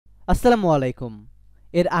আসসালামু আলাইকুম।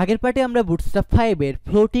 এর আগের পার্টে আমরা বুটস্ট্র্যাপ 5 এর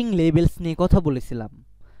ফ্লোটিং লেবেলস নিয়ে কথা বলেছিলাম,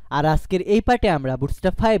 আর আজকের এই পার্টে আমরা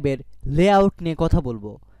বুটস্ট্র্যাপ 5 এর লেআউট নিয়ে কথা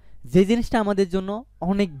বলবো, যে জিনিসটা আমাদের জন্য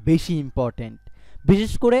অনেক বেশি ইম্পর্টেন্ট।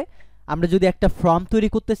 বিশেষ করে আমরা যদি একটা ফর্ম তৈরি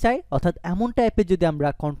করতে চাই, অর্থাৎ এমন টাইপের যদি আমরা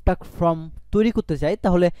কন্ট্যাক্ট ফর্ম তৈরি করতে চাই,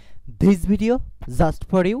 তাহলে this video just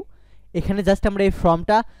for you. এখানে জাস্ট আমরা এই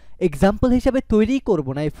ফর্মটা এক্সাম্পল হিসাবে তৈরি করব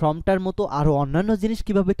না, এই ফর্মটার মতো আরও অন্যান্য জিনিস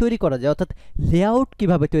কিভাবে তৈরি করা যায়, অর্থাৎ লেআউট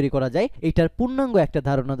কিভাবে তৈরি করা যায়, এটার পূর্ণাঙ্গ একটা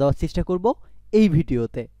ধারণা দেওয়ার চেষ্টা করব এই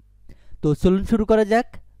ভিডিওতে। তো চলুন শুরু করা যাক।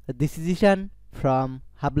 This is Ishan from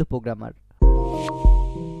Hablu programmer.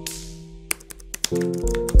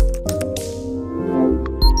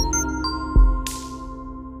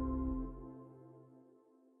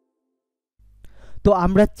 তো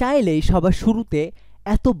আমরা চাইলেই সবার শুরুতে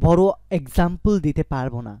এত বড় এক্সাম্পল দিতে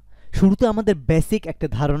পারবো না। শুরুতে আমাদের বেসিক একটা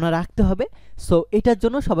ধারণা রাখতে হবে। সো এটার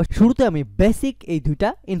জন্য সবার শুরুতে আমি বেসিক এই দুইটা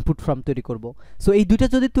ইনপুট ফর্ম তৈরি করব। সো এই দুইটা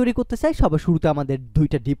যদি তৈরি করতে চাই, সবার শুরুতে আমাদের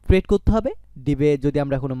দুইটা ডিপ ক্রিয়েট করতে হবে। ডিবে যদি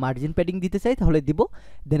আমরা কোনো মার্জিন প্যাডিং দিতে চাই তাহলে দিব,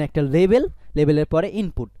 দেন একটা লেবেলের পরে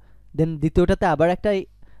ইনপুট, দেন দ্বিতীয়টাতে আবার একটা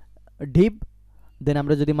ডিপ, দেন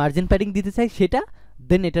আমরা যদি মার্জিন প্যাডিং দিতে চাই সেটা,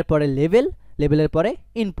 দেন এটার পরে লেবেলের পরে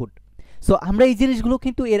ইনপুট। সো আমরা এই জিনিসগুলো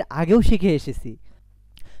কিন্তু এর আগেও শিখে এসেছি।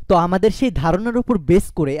 তো আমাদের সেই ধারণার উপর বেস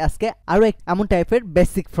করে আজকে আরও এমন টাইপের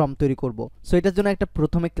বেসিক ফর্ম তৈরি করব। সো এটার জন্য একটা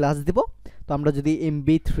প্রথমে ক্লাস দেব। তো আমরা যদি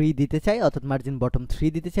MB3 দিতে চাই, অর্থাৎ মার্জিন বটম 3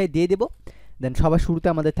 দিতে চাই, দিয়ে দেব। দেন সবার শুরুতে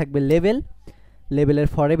আমাদের থাকবে লেবেলের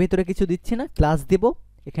ফরের ভিতরে কিছু দিচ্ছি না, ক্লাস দেব।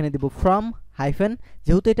 এখানে দেব ফ্রম হাইফেন,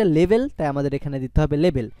 যেহেতু এটা লেবেল তাই আমাদের এখানে দিতে হবে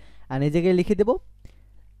লেবেল। আর এই জায়গায় লিখে দেব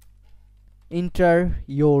এন্টার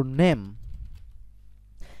ইয়োর নেম।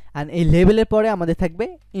 অ্যান্ড এই লেবেলের পরে আমাদের থাকবে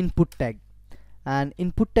ইনপুট ট্যাগ, অ্যান্ড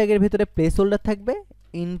ইনপুট ট্যাগের ভিতরে প্লেস হোল্ডার থাকবে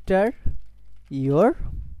এন্টার ইয়োর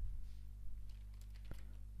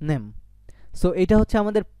নেম। সো এটা হচ্ছে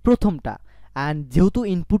আমাদের প্রথমটা। অ্যান্ড যেহেতু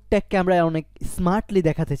ইনপুট ট্যাগকে আমরা অনেক স্মার্টলি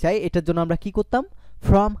দেখাতে চাই, এটার জন্য আমরা কি করতাম,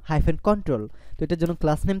 ফ্রম হাইফেন কন্ট্রোল। তো এটার জন্য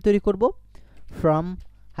ক্লাস নেম তৈরি করব ফ্রম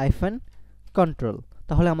হাইফেন কন্ট্রোল।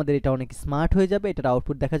 তাহলে আমাদের এটা অনেক স্মার্ট হয়ে যাবে। এটার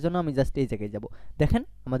আউটপুট দেখার জন্য আমি জাস্ট এই জায়গায় যাব। দেখেন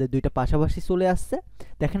আমাদের দুইটা পাশাপাশি চলে আসছে।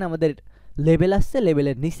 দেখেন আমাদের লেবেল আসছে,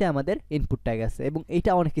 লেবেলের নিচে আমাদের ইনপুট ট্যাগ আছে, এবং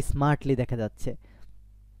এটা অনেক স্মার্টলি দেখা যাচ্ছে।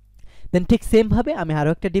 দেন ঠিক সেমভাবে আমি আরও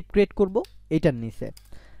একটা ডিপ ক্রিয়েট করব এটার নিচে,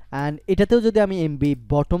 অ্যান্ড এটাতেও যদি আমি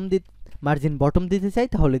মার্জিন বটম দিতে চাই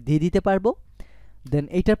তাহলে দিয়ে দিতে পারবো। দেন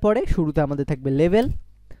এইটার পরে শুরুতে আমাদের থাকবে লেবেল,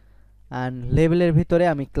 অ্যান্ড লেবেলের ভিতরে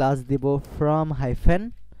আমি ক্লাস দিব ফ্রম হাইফেন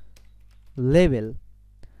লেবেল,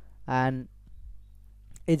 অ্যান্ড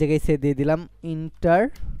এই জায়গায় সে দিয়ে দিলাম ইন্টার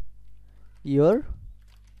ইয়োর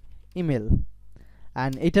ইমেল।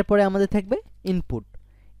 অ্যান্ড এটার পরে আমাদের থাকবে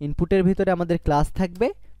ইনপুটের ভিতরে আমাদের ক্লাস থাকবে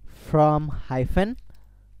ফ্রম হাইফেন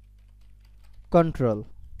কন্ট্রোল।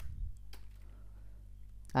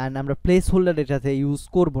 অ্যান্ড আমরা প্লেস হোল্ডার এটাতে ইউজ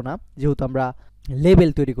করব না, যেহেতু আমরা লেবেল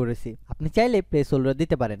তৈরি করেছি। আপনি চাইলে প্লেস হোল্ডার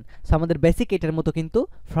দিতে পারেন। সো আমাদের বেসিক এটার মতো কিন্তু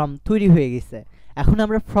ফর্ম তৈরি হয়ে গেছে। এখন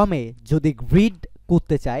আমরা ফর্মে যদি গ্রিড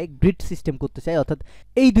করতে চাই, গ্রিড সিস্টেম করতে চাই, অর্থাৎ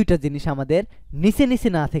এই দুইটা জিনিস আমাদের নিচে নিচে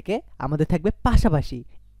না থেকে আমাদের থাকবে পাশাপাশি,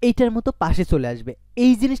 এইটার মতো পাশে চলে আসবে।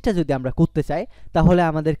 এই জিনিসটা যদি আমরা করতে চাই তাহলে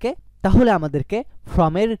আমাদেরকে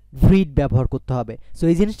ফর্মের গ্রিড ব্যবহার করতে হবে। সো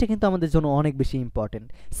এই জিনিসটা কিন্তু আমাদের জন্য অনেক বেশি ইম্পর্টেন্ট।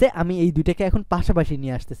 আমি এই দুইটাকে এখন পাশাপাশি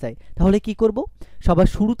নিয়ে আসতে চাই, তাহলে কি করব, সবার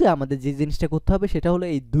শুরুতে আমাদের যে জিনিসটা করতে হবে সেটা হলো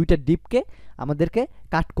এই দুইটা ডিপকে আমাদেরকে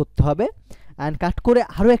কাট করতে হবে, অ্যান্ড কাট করে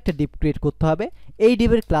আরও একটা ডিপ ক্রিয়েট করতে হবে। এই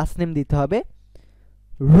ডিপের ক্লাস নেম দিতে হবে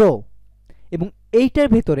রো, এবং এইটার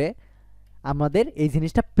ভেতরে আমাদের এই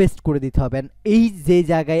জিনিসটা পেস্ট করে দিতে হবে। এই যে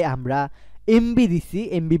জায়গায় আমরা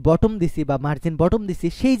এমবি বটম দিছি বা মার্জিন বটম দিছি,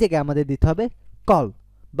 সেই জায়গায় আমাদের দিতে হবে কল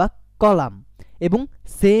বা কলাম, এবং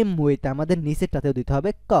সেম ওয়েতে আমাদের নিচেরটাতেও দিতে হবে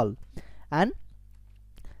কল। অ্যান্ড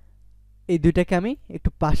এই দুইটাকে আমি একটু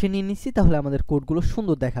পাশে নিয়ে নিচ্ছি, তাহলে আমাদের কোডগুলো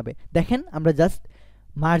সুন্দর দেখাবে। দেখেন আমরা জাস্ট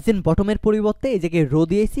মার্জিন বটমের পরিবর্তে এই জায়গায় রো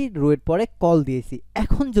দিয়েছি, রো এর পরে কল দিয়েছি।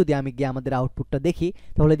 এখন যদি আমি গিয়ে আমাদের আউটপুটটা দেখি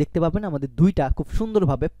তাহলে দেখতে পাবেন আমাদের দুইটা খুব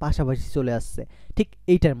সুন্দরভাবে পাশাপাশি চলে আসছে, ঠিক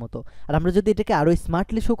এইটার মতো। আর আমরা যদি এটাকে আরও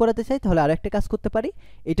স্মার্টলি শো করাতে চাই তাহলে আরও একটা কাজ করতে পারি,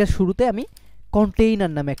 এটার শুরুতে আমি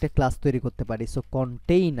কন্টেইনার নামে একটা ক্লাস তৈরি করতে পারি। সো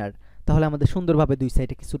কন্টেইনার, তাহলে আমাদের সুন্দরভাবে দুই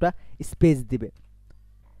সাইডে কিছুটা স্পেস দিবে।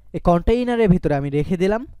 এই কন্টেইনারের ভিতরে আমি রেখে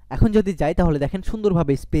দিলাম। এখন যদি যাই তাহলে দেখেন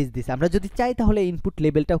সুন্দরভাবে স্পেস দিছে। আমরা যদি চাই তাহলে ইনপুট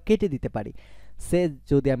লেবেলটাও কেটে দিতে পারি।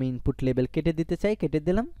 যদি আমি ইনপুট লেবেল কেটে দিতে চাই, কেটে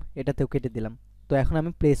দিলাম, এটাতেও কেটে দিলাম। তো এখন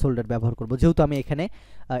আমি প্লেস হোল্ডার ব্যবহার করব, যেহেতু আমি এখানে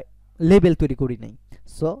লেবেল তৈরি করি নাই।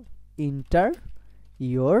 So enter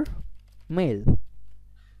your mail,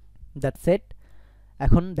 that's it.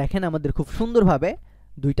 এখন দেখেন আমাদের খুব সুন্দরভাবে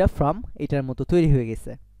দুইটা ফর্ম এটার মতো তৈরি হয়ে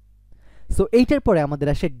গেছে। সো এইটার পরে আমাদের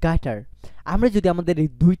আসে গাটার। আমরা যদি আমাদের এই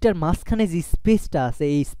দুইটার মাঝখানে যে স্পেসটা আছে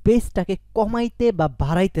এই স্পেসটাকে কমাইতে বা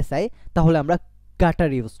বাড়াইতে চাই তাহলে আমরা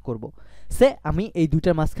গাটার ইউজ করব। সে আমি এই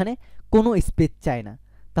দুইটার মাঝখানে কোনো স্পেস চাই না,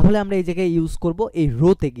 তাহলে আমরা এই জায়গায় ইউজ করব, এই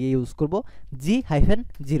রোতে গিয়ে ইউজ করব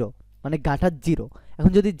G-0 মানে গাটার 0।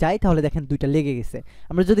 এখন যদি যাই তাহলে দেখেন দুইটা লেগে গেছে।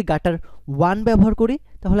 আমরা যদি গাটার 1 ব্যবহার করি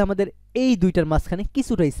তাহলে আমাদের এই দুইটার মাঝখানে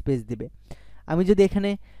কিছুটা স্পেস দিবে। আমি যদি এখানে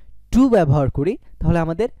 2 ব্যবহার করি তাহলে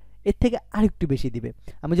আমাদের এর থেকে আরেকটু বেশি দিবে।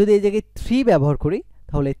 আমি যদি এই জায়গায় 3 ব্যবহার করি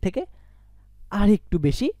তাহলে এর থেকে আরেকটু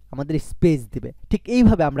বেশি আমাদের স্পেস দিবে। ঠিক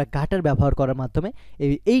এইভাবে আমরা গাটার ব্যবহার করার মাধ্যমে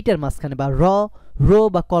এইটার মাঝখানে বা রো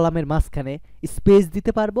বা কলামের মাঝখানে স্পেস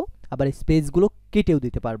দিতে পারবো, আবার স্পেসগুলো কেটেও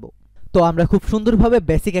দিতে পারবো। তো আমরা খুব সুন্দরভাবে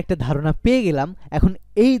বেসিক একটা ধারণা পেয়ে গেলাম। এখন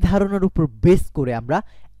এই ধারণার উপর বেস করে আমরা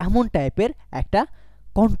এমন টাইপের একটা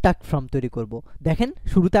কন্ট্যাক্ট ফর্ম তৈরি করব। দেখেন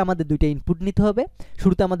শুরুতে আমাদের দুইটা ইনপুট নিতে হবে,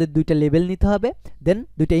 শুরুতে আমাদের দুইটা লেবেল নিতে হবে, দেন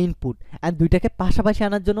দুইটা ইনপুট অ্যান্ড দুইটাকে পাশাপাশি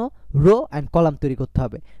আনার জন্য রো অ্যান্ড কলাম তৈরি করতে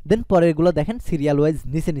হবে। দেন পরেরগুলো দেখেন সিরিয়াল ওয়াইজ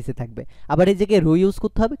নিচে নিচে থাকবে, আবার এই জায়গায় রো ইউজ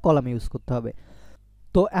করতে হবে, কলাম ইউজ করতে হবে।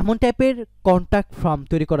 তো এমন টাইপের কন্ট্যাক্ট ফর্ম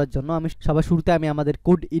তৈরি করার জন্য সবার শুরুতে আমি আমাদের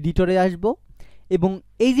কোড এডিটরে আসব এবং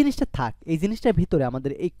এই জিনিসটা থাক, এই জিনিসটার ভিতরে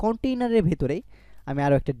আমাদের এই কন্টেইনারের ভিতরেই আমি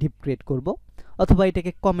আরও একটা ডিপ ক্রিয়েট করব, অথবা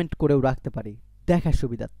এটাকে কমেন্ট করেও রাখতে পারি দেখার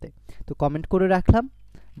সুবিধার্থে। তো কমেন্ট করে রাখলাম,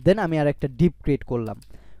 দেন আমি আর একটা ডিপ ক্রিয়েট করলাম।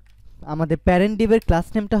 আমাদের প্যারেন্ট ডিভের ক্লাস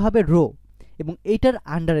নেমটা হবে রো এবং এইটার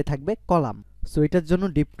আন্ডারে থাকবে কলাম। সো এটার জন্য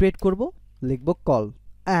ডিপ ক্রিয়েট করব, লিখব কল।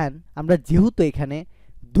 অ্যান্ড আমরা যেহেতু এখানে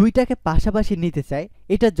দুইটাকে পাশাপাশি নিতে চাই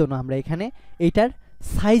এটার জন্য আমরা এখানে এইটার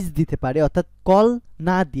সাইজ দিতে পারি, অর্থাৎ কল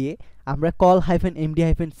না দিয়ে আমরা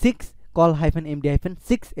কল-md-6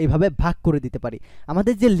 কল-md-6 এইভাবে ভাগ করে দিতে পারি।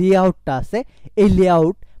 আমাদের যে লেআউটটা আছে এই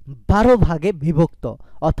লেআউট 12 ভাগে বিভক্ত,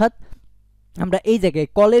 অর্থাৎ আমরা এই জায়গায়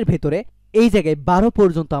কলের ভেতরে এই জায়গায় 12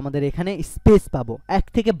 পর্যন্ত আমাদের এখানে স্পেস পাবো, 1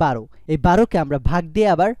 থেকে 12। এই 12কে আমরা ভাগ দিয়ে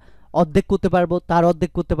আবার অর্ধেক করতে পারবো, তার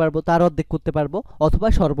অর্ধেক করতে পারবো, তার অর্ধেক করতে পারবো, অথবা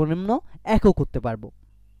সর্বনিম্ন 1ও করতে পারবো।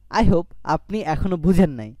 আই হোপ আপনি এখনো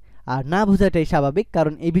বুঝেন নাই, আর না বোঝাটাই স্বাভাবিক,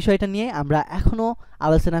 কারণ এই বিষয়টা নিয়ে আমরা এখনো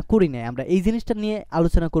আলোচনা করি নাই। আমরা এই জিনিসটা নিয়ে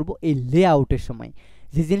আলোচনা করব এই লেআউটের সময়,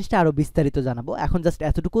 যে জিনিসটা আরও বিস্তারিত জানাবো। এখন জাস্ট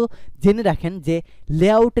এতটুকু জেনে রাখেন যে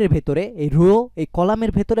লেআউটের ভেতরে এই রো এই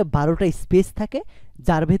কলামের ভেতরে 12টা স্পেস থাকে,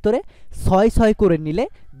 যার ভেতরে 6 করে নিলে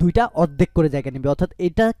দুইটা অর্ধেক করে জায়গা নেবে, অর্থাৎ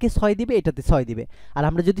এটাকে 6 দিবে, এটাতে 6 দিবে। আর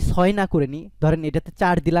আমরা যদি 6 না করে নিই, ধরেন এটাতে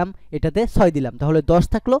 4 দিলাম, এটাতে 6 দিলাম, তাহলে 10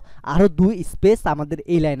 থাকলো, আরও 2 স্পেস আমাদের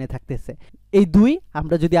এই লাইনে থাকতেছে। এই 2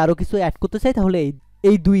 আমরা যদি আরও কিছু অ্যাড করতে চাই তাহলে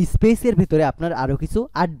এই 2 স্পেসের ভিতরে আপনার আরও কিছু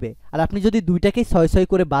আটবে। আর আপনি যদি দুইটাকেই 6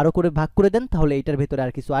 করে 12 করে ভাগ করে দেন তাহলে এইটার ভেতরে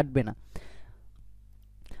আর কিছু আটবে না।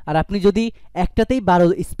 আর আপনি যদি একটাতেই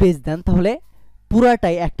 12 স্পেস দেন তাহলে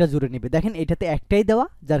পুরাটাই একটা জুড়ে নেবে। দেখেন এটাতে একটাই দেওয়া,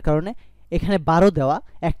 যার কারণে এখানে 12 দেওয়া,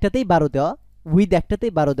 একটাতেই 12 দেওয়া, উইথ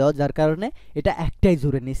একটাতেই 12 দেওয়া, যার কারণে এটা একটাই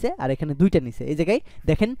জুড়ে নিছে, আর এখানে দুইটা নিছে। এই জায়গায়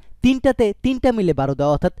দেখেন তিনটা মিলে 12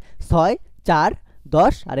 দেওয়া, অর্থাৎ 6, 4,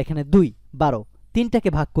 10 আর এখানে 2, 12, তিনটাকে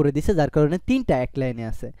ভাগ করে দিছে, যার কারণে তিনটা এক লাইনে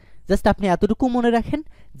আছে। জাস্ট আপনি এতটুকু মনে রাখেন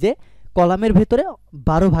যে কলামের ভেতরে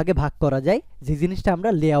 12 ভাগে ভাগ করা যায়, যে জিনিসটা আমরা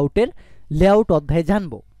লেআউট অধ্যায়ে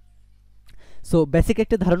জানবো। সো বেসিক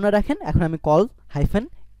একটা ধারণা রাখেন। এখন আমি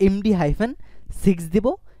কল-md-6 দিব,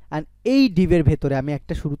 অ্যান্ড এই ডিভের ভেতরে আমি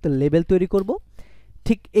একটা শুরুতে লেবেল তৈরি করব,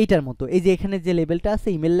 ঠিক এইটার মতো। এই যে এখানে যে লেবেলটা আছে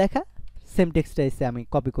ইমেল লেখা, সেম টেক্সটটা এসে আমি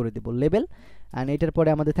কপি করে দেব লেবেল। অ্যান্ড এটার পরে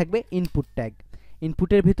আমাদের থাকবে ইনপুট ট্যাগ,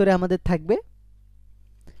 ইনপুটের ভিতরে আমাদের থাকবে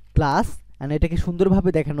ক্লাস, অ্যান্ড এটাকে সুন্দরভাবে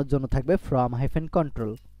দেখানোর জন্য থাকবে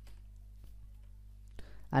from-control।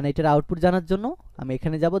 অ্যান্ড এটার আউটপুট জানার জন্য আমি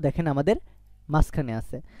এখানে যাব, দেখেন আমাদের মাঝখানে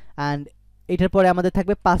আছে। অ্যান্ড এটার পরে আমাদের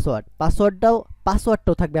থাকবে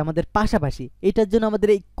পাসওয়ার্ডটাও থাকবে আমাদের পাশাপাশি। এটার জন্য আমাদের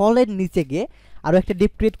এই কলের নিচে গিয়ে আরও একটা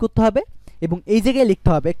ডিপ ক্রিয়েট করতে হবে এবং এই জায়গায় লিখতে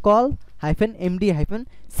হবে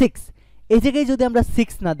কল-md-6। এই জায়গায় যদি আমরা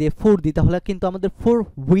 6 না দিয়ে 4 দিই তাহলে কিন্তু আমাদের 4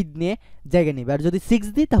 উইথ নিয়ে জায়গা নেবে, আর যদি 6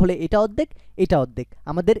 দিই তাহলে এটা অর্ধেক, এটা অর্ধেক,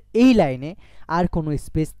 আমাদের এই লাইনে আর কোনো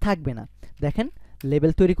স্পেস থাকবে না। দেখেন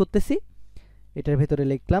লেবেল তৈরি করতেছি, এটার ভেতরে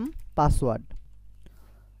লিখলাম পাসওয়ার্ড,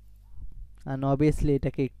 আর অবভিয়াসলি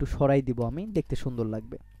এটাকে একটু সরাই দিব আমি, দেখতে সুন্দর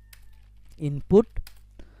লাগবে। ইনপুট,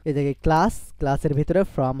 এই জায়গায় ক্লাসের ভিতরে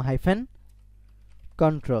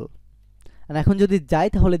from-control। আর এখন যদি যাই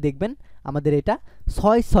তাহলে দেখবেন আমাদের এটা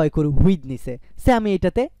 6 করে উইথ নিছে। আমি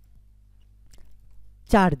এটাতে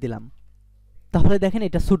 4 দিলাম, তাহলে দেখেন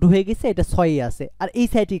এটা ছোট হয়ে গেছে, এটা 6 আছে, আর এই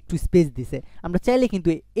সাইডে একটু স্পেস দিছে। আমরা চাইলে কিন্তু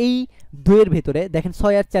এই 2 এর ভেতরে দেখেন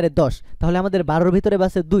 6 আর 4 10, তাহলে আমাদের 12 এর ভেতরে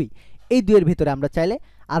বাসে 2, এই 2 এর ভেতরে আমরা চাইলে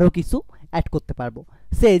আরও কিছু অ্যাড করতে পারবো।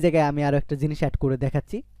 এই জায়গায় আমি আরও একটা জিনিস অ্যাড করে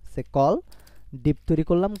দেখাচ্ছি। কল ডিপ তৈরি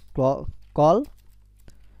করলাম,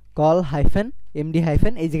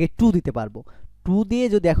 কল-md- এই জায়গায় 2 দিতে পারবো। 2 দিয়ে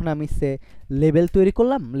যদি এখন আমি সে লেবেল তৈরি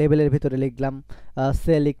করলাম, লেবেলের ভিতরে লিখলাম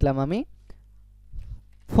লিখলাম আমি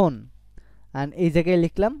ফোন, অ্যান্ড এই জায়গায়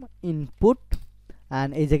লিখলাম ইনপুট,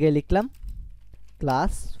 অ্যান্ড এই জায়গায় লিখলাম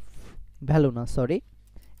ক্লাস ভ্যালু না সরি,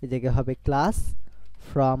 এই জায়গায় হবে ক্লাস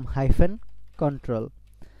ফ্রম হাইফেন কন্ট্রোল।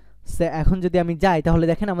 সে এখন যদি আমি যাই তাহলে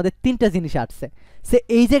দেখেন আমাদের 3টা জিনিস আসছে। সে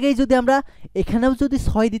এই জায়গায় যদি আমরা এখানেও যদি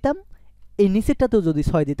 6 দিতাম, এই নিচেরটাতেও যদি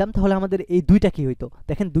 6 দিতাম, তাহলে আমাদের এই 2টা কি হইতো,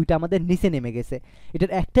 দেখেন 2টা আমাদের নিচে নেমে গেছে।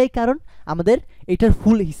 এটার একটাই কারণ, আমাদের এটার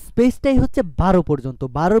ফুল স্পেসটাই হচ্ছে 12 পর্যন্ত।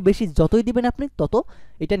 12 বেশি যতই দিবেন আপনি তত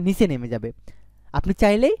এটা নিচে নেমে যাবে। আপনি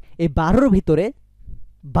চাইলে এই 12-র ভিতরে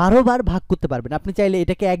 12 বার ভাগ করতে পারবেন। আপনি চাইলে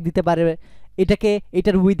এটাকে 1 দিতে পারবেন, এটাকে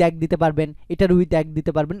এটার উইথ 1 দিতে পারবেন, এটার উইথ 1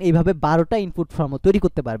 দিতে পারবেন, এইভাবে 12টা ইনপুট ফর্মও তৈরি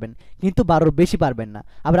করতে পারবেন, কিন্তু 12-র বেশি পারবেন না।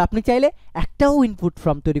 আবার আপনি চাইলে একটাও ইনপুট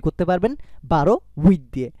ফর্ম তৈরি করতে পারবেন 12 উইথ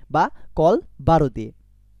দিয়ে বা কল 12 দিয়ে।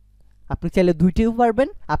 আপনি চাইলে 2টিও পারবেন,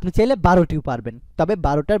 আপনি চাইলে 12টিও পারবেন, তবে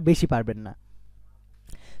 12টার বেশি পারবেন না।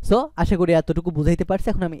 সো আশা করি এতটুকু বুঝাইতে পারছি।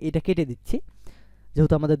 এখন আমি এটা কেটে দিচ্ছি,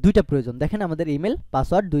 যেহেতু আমাদের 2টা প্রয়োজন। দেখেন আমাদের ইমেল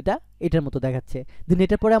পাসওয়ার্ড 2টা এটার মতো দেখাচ্ছে। দেন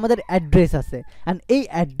এটার পরে আমাদের অ্যাড্রেস আছে, অ্যান্ড এই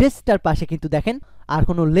অ্যাড্রেসটার পাশে কিন্তু দেখেন আর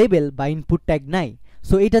কোনো লেবেল বা ইনপুট ট্যাগ নাই।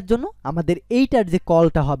 সো এটার জন্য আমাদের এইটার যে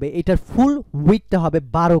কলটা হবে, এটার ফুল উইথটা হবে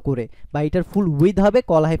 12 করে, বা এটার ফুল উইথ হবে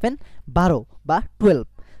কল হাইফেন 12 বা 12।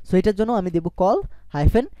 সো এটার জন্য আমি দেব কল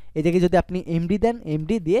হাইফেন, এদিকে যদি আপনি এমডি দেন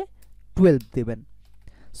এমডি দিয়ে 12 দেবেন।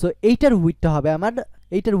 সো এইটার উইথটা হবে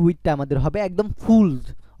আমাদের হবে একদম ফুল,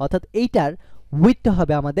 অর্থাৎ এইটার উইথটা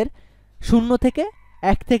হবে আমাদের 0 থেকে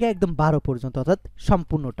 1 থেকে একদম 12 পর্যন্ত, অর্থাৎ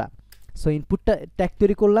সম্পূর্ণটা। সো ইনপুটটা ট্যাগ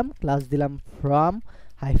তৈরি করলাম, ক্লাস দিলাম from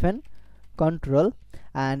hyphen control,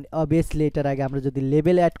 and obviously এটার আগে আমরা যদি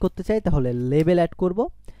লেবেল অ্যাড করতে চাই তাহলে লেবেল অ্যাড করব।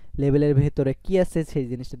 লেবেলের ভেতরে কি আছে সেই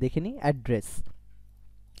জিনিসটা দেখে নিই, অ্যাড্রেস।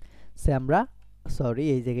 সে আমরা সরি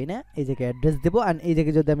এই জায়গায় না, এই জায়গায় অ্যাড্রেস দেবো, অ্যান্ড এই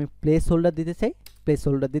জায়গায় যদি আমি প্লেস হোল্ডার দিতে চাই প্লেস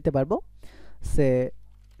হোল্ডার দিতে পারবো। সে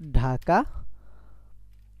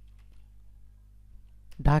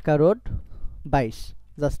ঢাকা রোড 22,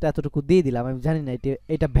 জাস্ট এতটুকু দিয়ে দিলাম। আমি জানি না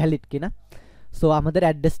এটা ভ্যালিড কিনা। সো আমাদের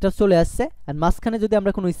অ্যাড্রেসটা চলে আসছে, অ্যান্ড মাঝখানে যদি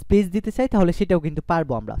আমরা কোনো স্পেস দিতে চাই তাহলে সেটাও কিন্তু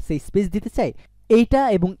পারবো আমরা। সেই স্পেস দিতে চাই এইটা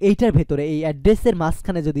এবং এইটার ভেতরে, এই অ্যাড্রেসের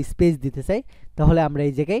মাঝখানে যদি স্পেস দিতে চাই তাহলে আমরা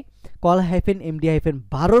এই জায়গায় কল হাইফেন এমডি হাইফেন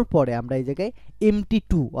 12-র পরে আমরা এই জায়গায়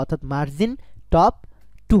MT2 অর্থাৎ মার্জিন টপ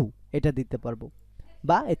 2 এটা দিতে পারবো,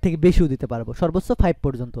 বা এর থেকে বেশিও দিতে পারবো, সর্বোচ্চ 5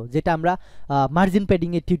 পর্যন্ত, যেটা আমরা মার্জিন প্যাডিং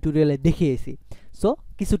এর টিউটোরিয়ালে দেখিয়েছি। সো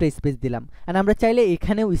কিছুটা স্পেস দিলাম, অ্যান্ড আমরা চাইলে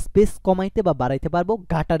এখানেও স্পেস কমাইতে বা বাড়াইতে পারবো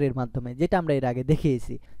গাটারের মাধ্যমে, যেটা আমরা এর আগে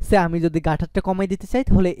দেখিয়েছি। সে আমি যদি গাটারটা কমাই দিতে চাই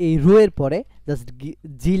তাহলে এই রো এর পরে জাস্ট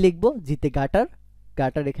জি লিখবো, জিতে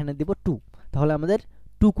গাটার এখানে দিব 2, তাহলে আমাদের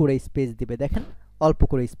 2 করে স্পেস দিবে। দেখেন অল্প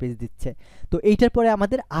করে স্পেস দিচ্ছে। তো এইটার পরে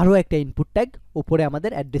আমাদের আরও একটা ইনপুট ট্যাগ, উপরে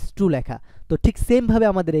আমাদের অ্যাড্রেস 2 লেখা। তো ঠিক সেম ভাবে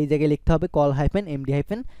আমাদের এই জায়গায় লিখতে হবে call hyphen MD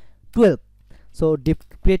hyphen 12। So Depp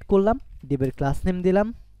create করলাম, ডিভের ক্লাস নেম দিলাম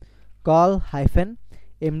call hyphen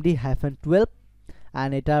MD hyphen 12,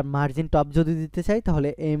 and এটার মার্জিন টপ যদি দিতে চাই তাহলে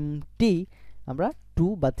এমটি আমরা 2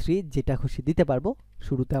 বা 3 যেটা খুশি দিতে পারবো।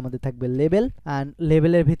 শুরুতে আমাদের থাকবে লেবেল, অ্যান্ড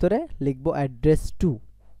লেবেলের ভিতরে লিখবো অ্যাড্রেস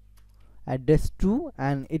 2,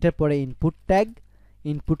 অ্যান্ড এটার পরে ইনপুট ট্যাগ,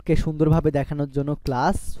 ইনপুটকে সুন্দরভাবে দেখানোর জন্য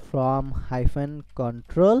class from hyphen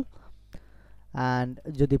control, and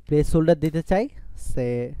যদি প্লেস হোল্ডার দিতে চাই সে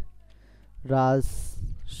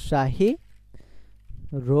রাজশাহী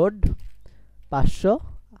রোড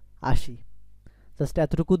 580, জাস্ট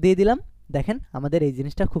এতটুকু দিয়ে দিলাম। দেখেন আমাদের এই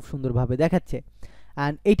জিনিসটা খুব সুন্দরভাবে দেখাচ্ছে।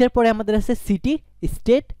 অ্যান্ড এইটার পরে আমাদের আছে সিটি,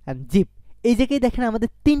 স্টেট অ্যান্ড জিপ। এই জায়গায় দেখেন আমাদের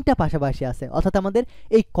 3টা পাশাপাশি আছে, অর্থাৎ আমাদের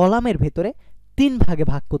এই কলামের ভেতরে 3 ভাগে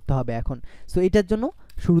ভাগ করতে হবে এখন। সো এটার জন্য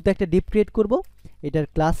শুরুতে একটা ডিপ ক্রিয়েট করব, এটার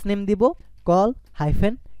ক্লাস নেম দিব কল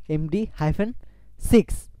হাইফেন এমডি হাইফেন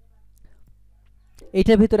 6।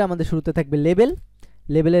 এইটার ভিতরে আমাদের শুরুতে থাকবে লেবেল,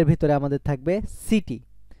 লেবেলের ভিতরে আমাদের থাকবে সিটি,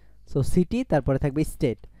 সো সিটি তারপরে থাকবে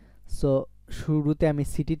স্টেট। সো শুরুতে আমি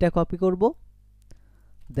সিটিটা কপি করব,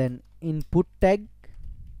 দেন ইনপুট ট্যাগ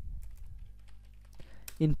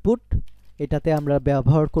ইনপুট, এটাতে আমরা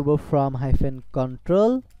ব্যবহার করব ফ্রম হাইফেন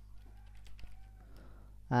কন্ট্রোল,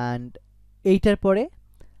 অ্যান্ড এইটার পরে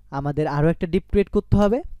আমাদের আরও একটা ডিপ ক্রিয়েট করতে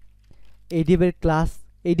হবে। এই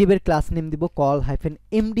ডিভের ক্লাস নেম দিব কল হাইফেন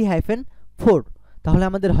এমডি হাইফেন 4, তাহলে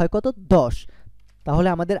আমাদের হয় কত 10। তাহলে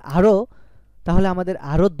আমাদের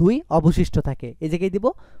আরও 2 অবশিষ্ট থাকে। এই জায়গায় দিব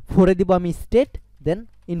 4-এ দিব আমি স্টেট, দেন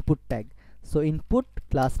input tag. So input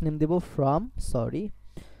class name দিব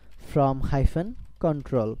ফ্রম হাইফেন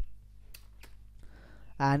কন্ট্রোল,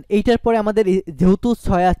 অ্যান্ড এইটার পরে আমাদের যেহেতু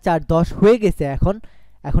 6 আর 4 10 হয়ে গেছে, এখন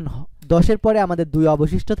 10-এর পরে আমাদের 2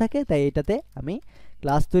 অবশিষ্ট থাকে, তাই এটাতে আমি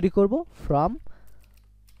ক্লাস তৈরি করব ফ্রম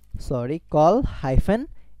কল হাইফেন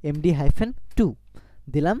md-2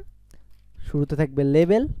 দিলাম। শুরুতে থাকবে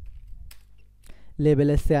লেবেল,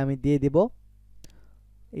 লেবেলের সে আমি দিয়ে দিব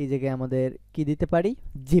এই জায়গায় আমাদের কি দিতে পারি,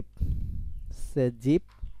 জিপ, সে জিপ।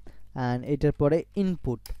 অ্যান্ড এটার পরে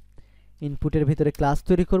ইনপুট, ইনপুটের ভিতরে ক্লাস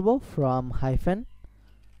তৈরি করব ফ্রম হাইফেন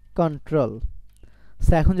কন্ট্রোল।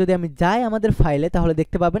 সো এখন যদি আমি যাই আমাদের ফাইলে, তাহলে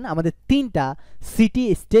দেখতে পাবেন আমাদের তিনটা সিটি,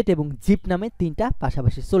 স্টেট এবং জিপ নামে তিনটা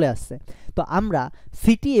পাশাপাশি চলে আসছে। তো আমরা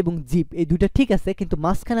সিটি এবং জিপ এই দুইটা ঠিক আছে, কিন্তু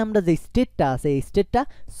মাঝখানে আমরা যে স্টেটটা আছে এই স্টেটটা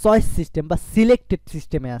চয়েস সিস্টেম বা সিলেক্টেড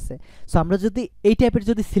সিস্টেমে আছে। সো আমরা যদি এই টাইপের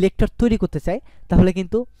যদি সিলেক্টর তৈরি করতে চাই, তাহলে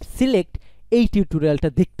কিন্তু সিলেক্ট এই টিউটোরিয়ালটা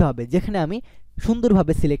দেখতে হবে, যেখানে আমি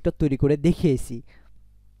সুন্দরভাবে সিলেক্টর তৈরি করে দেখিয়েছি।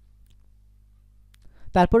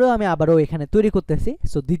 তারপরেও আমি আবারও এখানে তৈরি করতেছি।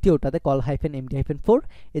 সো দ্বিতীয়টাতে কল হাইফেন md-4,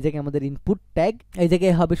 এই জায়গায় আমাদের ইনপুট ট্যাগ, এই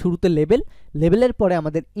জায়গায় হবে শুরুতে লেবেল, লেবেলের পরে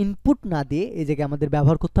আমাদের ইনপুট না দিয়ে এই জায়গায় আমাদের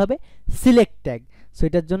ব্যবহার করতে হবে সিলেক্ট ট্যাগ। সো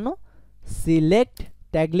এটার জন্য সিলেক্ট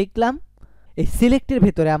ট্যাগ লিখলাম। এই সিলেক্টের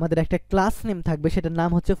ভেতরে আমাদের একটা ক্লাস নেম থাকবে, সেটার নাম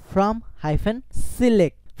হচ্ছে from hyphen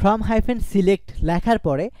select. From hyphen select লেখার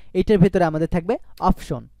পরে এটার ভেতরে আমাদের থাকবে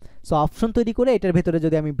অপশন। সো অপশন তৈরি করে এটার ভেতরে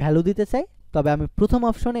যদি আমি ভ্যালু দিতে চাই, তবে আমি প্রথম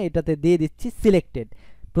অপশনে এটাতে দিয়ে দিচ্ছি সিলেক্টেড,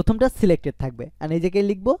 প্রথমটা সিলেক্টেড থাকবে। অ্যান্ড এই জায়গায়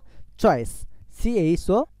লিখবো চয়েস,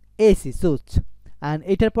 CHOAC, সুচ। অ্যান্ড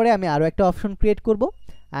এটার পরে আমি আরও একটা অপশন ক্রিয়েট করব।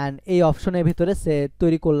 অ্যান্ড এই অপশনের ভিতরে সে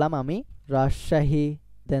তৈরি করলাম আমি রাজশাহী,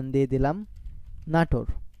 দেন দিয়ে দিলাম নাটোর।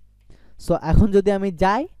 সো এখন যদি আমি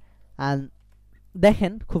যাই, অ্যান্ড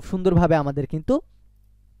দেখেন খুব সুন্দরভাবে আমাদের কিন্তু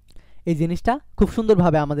এই জিনিসটা খুব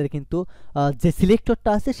সুন্দরভাবে আমাদের কিন্তু যে সিলেক্টরটা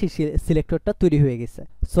আছে সেই সিলেক্টরটা তৈরি হয়ে গেছে।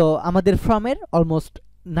 সো আমাদের ফর্মের অলমোস্ট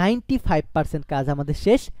 95% কাজ আমাদের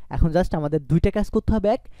শেষ। এখন জাস্ট আমাদের দুইটা কাজ করতে হবে,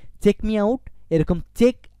 এক চেক মি আউট, এরকম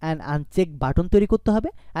চেক অ্যান্ড আনচেক বাটন তৈরি করতে হবে,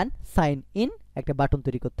 অ্যান্ড সাইন ইন একটা বাটন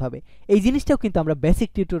তৈরি করতে হবে। এই জিনিসটাও কিন্তু আমরা বেসিক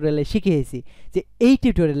টিউটোরিয়ালে শিখিয়েছি, যে এই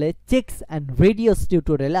টিউটোরিয়ালে চেকস অ্যান্ড রেডিয়াস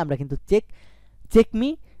টিউটোরিয়ালে আমরা কিন্তু চেক মি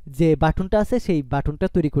যে বাটনটা আছে সেই বাটনটা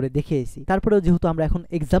তৈরি করে দেখিয়েছি। তারপরেও যেহেতু আমরা এখন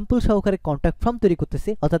এক্সাম্পল সহকারে কন্ট্যাক্ট ফর্ম তৈরি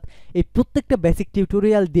করতেছি, অর্থাৎ এই প্রত্যেকটা বেসিক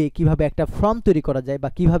টিউটোরিয়াল দিয়ে কিভাবে একটা ফর্ম তৈরি করা যায় বা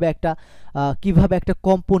কিভাবে একটা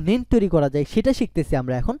কম্পোনেন্ট তৈরি করা যায় সেটা শিখতেছি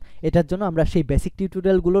আমরা এখন। এটার জন্য আমরা সেই বেসিক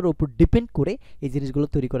টিউটোরিয়ালগুলোর উপর ডিপেন্ড করে এই জিনিসগুলো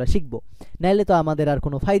তৈরি করা শিখবো, নাইলে তো আমাদের আর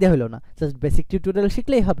কোনো ফায়দা হলো না। জাস্ট বেসিক টিউটোরিয়াল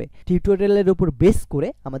শিখলেই হবে, টিউটোরিয়ালের উপর বেস করে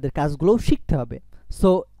আমাদের কাজগুলোও শিখতে হবে। সো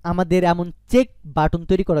আমাদের এমন চেক বাটন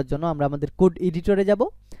তৈরি করার জন্য আমরা আমাদের কোড এডিটরে যাব,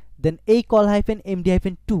 দেন এই কল হাইফেন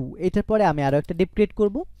md-2 এটার পরে আমি আরও একটা ডিপ ক্রিয়েট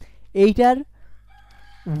করব। এইটার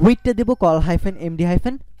উইডটা দেব কল হাইফেন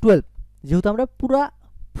md-12, যেহেতু আমরা পুরা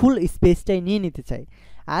ফুল স্পেসটাই নিয়ে নিতে চাই।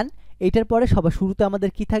 অ্যান্ড এইটার পরে সবার শুরুতে আমাদের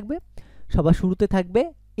কি থাকবে, সবার শুরুতে থাকবে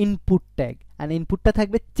ইনপুট ট্যাগ, অ্যান্ড ইনপুটটা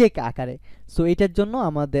থাকবে চেক আকারে। সো এটার জন্য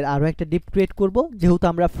আমাদের আরও একটা ডিপ ক্রিয়েট করব, যেহেতু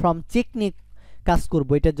আমরা ফ্রম চেক নিয়ে কাজ করব,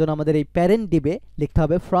 এটার জন্য আমাদের এই প্যারেন্ট ডিবে লিখতে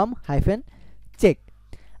হবে ফ্রম হাইফেন চেক।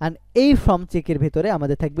 অ্যান্ড এই ফ্রম চেকের ভেতরে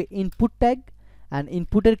আমাদের থাকবে ইনপুট ট্যাগ, অ্যান্ড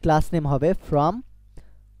ইনপুটের ক্লাস নেম হবে from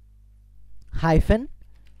hyphen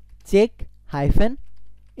check hyphen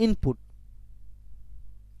input.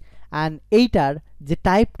 And এইটার যে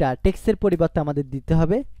টাইপটা টেক্সটের পরিবর্তে আমাদের দিতে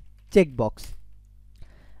হবে চেকবক্স।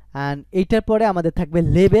 অ্যান্ড এইটার পরে আমাদের থাকবে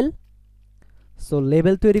লেবেল। সো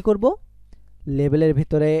লেবেল তৈরি করব, লেবেলের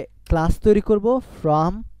ভিতরে ক্লাস তৈরি করব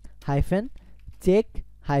from hyphen check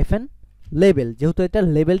hyphen label. যেহেতু এটা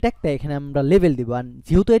লেবেল ট্যাগ, তাই এখানে আমরা লেবেল দিব। আর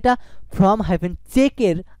যেহেতু এটা ফ্রম হাইফেন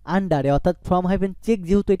চেকের আন্ডারে, অর্থাৎ ফ্রম হাইফেন চেক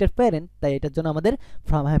যেহেতু এটার প্যারেন্ট, তাই এটার জন্য আমাদের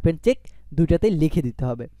ফ্রম হাইফেন চেক দুইটাতেই লিখে দিতে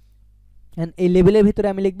হবে। অ্যান্ড এই লেবেলের ভিতরে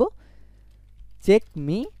আমি লিখব চেক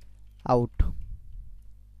মি আউট।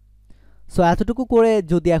 সো এতটুকু করে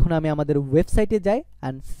যদি এখন আমি আমাদের ওয়েবসাইটে যাই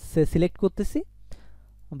অ্যান্ড সিলেক্ট করতেছি,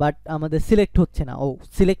 বাট আমাদের সিলেক্ট হচ্ছে না।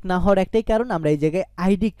 সিলেক্ট না হওয়ার একটাই কারণ, আমরা এই জায়গায়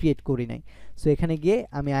আইডি ক্রিয়েট করি নাই। সো এখানে গিয়ে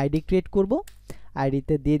আমি আইডি ক্রিয়েট করব,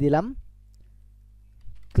 আইডিতে দিয়ে দিলাম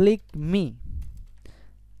ক্লিক মি,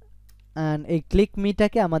 অ্যান্ড এই ক্লিক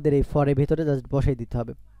মিটাকে আমাদের এই ফরের ভিতরে জাস্ট বসাই দিতে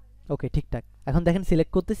হবে। ওকে, ঠিকঠাক। এখন দেখেন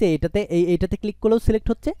সিলেক্ট করতেছি, এইটাতে ক্লিক করলেও সিলেক্ট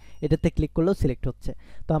হচ্ছে, এটাতে ক্লিক করলেও সিলেক্ট হচ্ছে।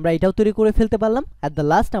 তো আমরা এটাও তৈরি করে ফেলতে পারলাম। অ্যাট দ্য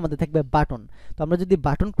লাস্ট আমাদের থাকবে বাটন। তো আমরা যদি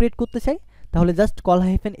বাটন ক্রিয়েট করতে চাই, তাহলে জাস্ট কল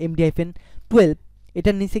হাইফেন md-12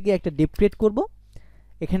 এটার নিচে গিয়ে একটা ডিপ ক্রিয়েট করব।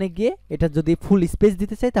 এখানে গিয়ে এটা যদি ফুল স্পেস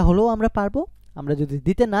দিতে চাই তাহলেও আমরা পারবো, আমরা যদি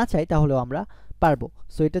দিতে না চাই তাহলেও আমরা পারবো।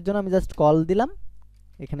 সো এটার জন্য আমি জাস্ট কল দিলাম,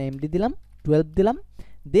 এখানে md দিলাম, 12 দিলাম,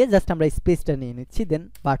 দিয়ে জাস্ট আমরা স্পেসটা নিয়ে নিচ্ছি। দেন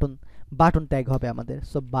বাটন ট্যাগ হবে আমাদের।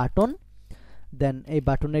 সো বাটন, দেন এই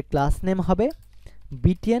বাটনের ক্লাস নেম হবে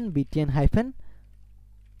btn হাইফেন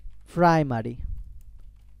প্রাইমারি,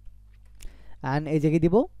 অ্যান্ড এই জায়গায়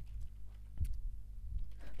দিব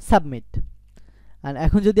সাবমিট। অ্যান্ড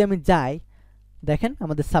এখন যদি আমি যাই, দেখেন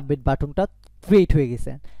আমাদের সাবমিট বাটনটা ক্রিয়েট হয়ে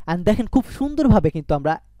গেছে। অ্যান্ড দেখেন খুব সুন্দরভাবে কিন্তু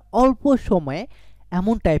আমরা অল্প সময়ে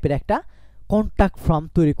এমন টাইপের একটা কন্ট্যাক্ট ফর্ম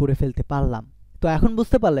তৈরি করে ফেলতে পারলাম। তো এখন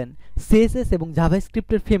বুঝতে পারলেন সিএসএস এবং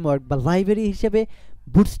জাভাস্ক্রিপ্টের ফ্রেমওয়ার্ক বা লাইব্রেরি হিসেবে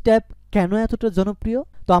বুটস্ট্র্যাপ কেন এতটা জনপ্রিয়।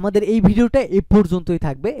 তো আমাদের এই ভিডিওটা এই পর্যন্তই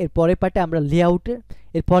থাকবে। এর পরের পার্টে আমরা লেআউটের,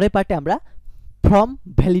 এর পরের পার্টে আমরা ফর্ম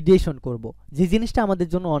ভ্যালিডেশন করব, যে জিনিসটা আমাদের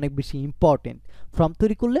জন্য অনেক বেশি ইম্পর্টেন্ট। ফর্ম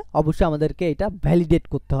তৈরি করলে অবশ্যই আমাদেরকে এটা ভ্যালিডেট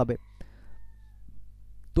করতে হবে।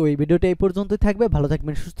 তো এই ভিডিওটা এই পর্যন্তই থাকবে। ভালো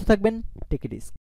থাকবেন, সুস্থ থাকবেন, টেক ইট ইজি।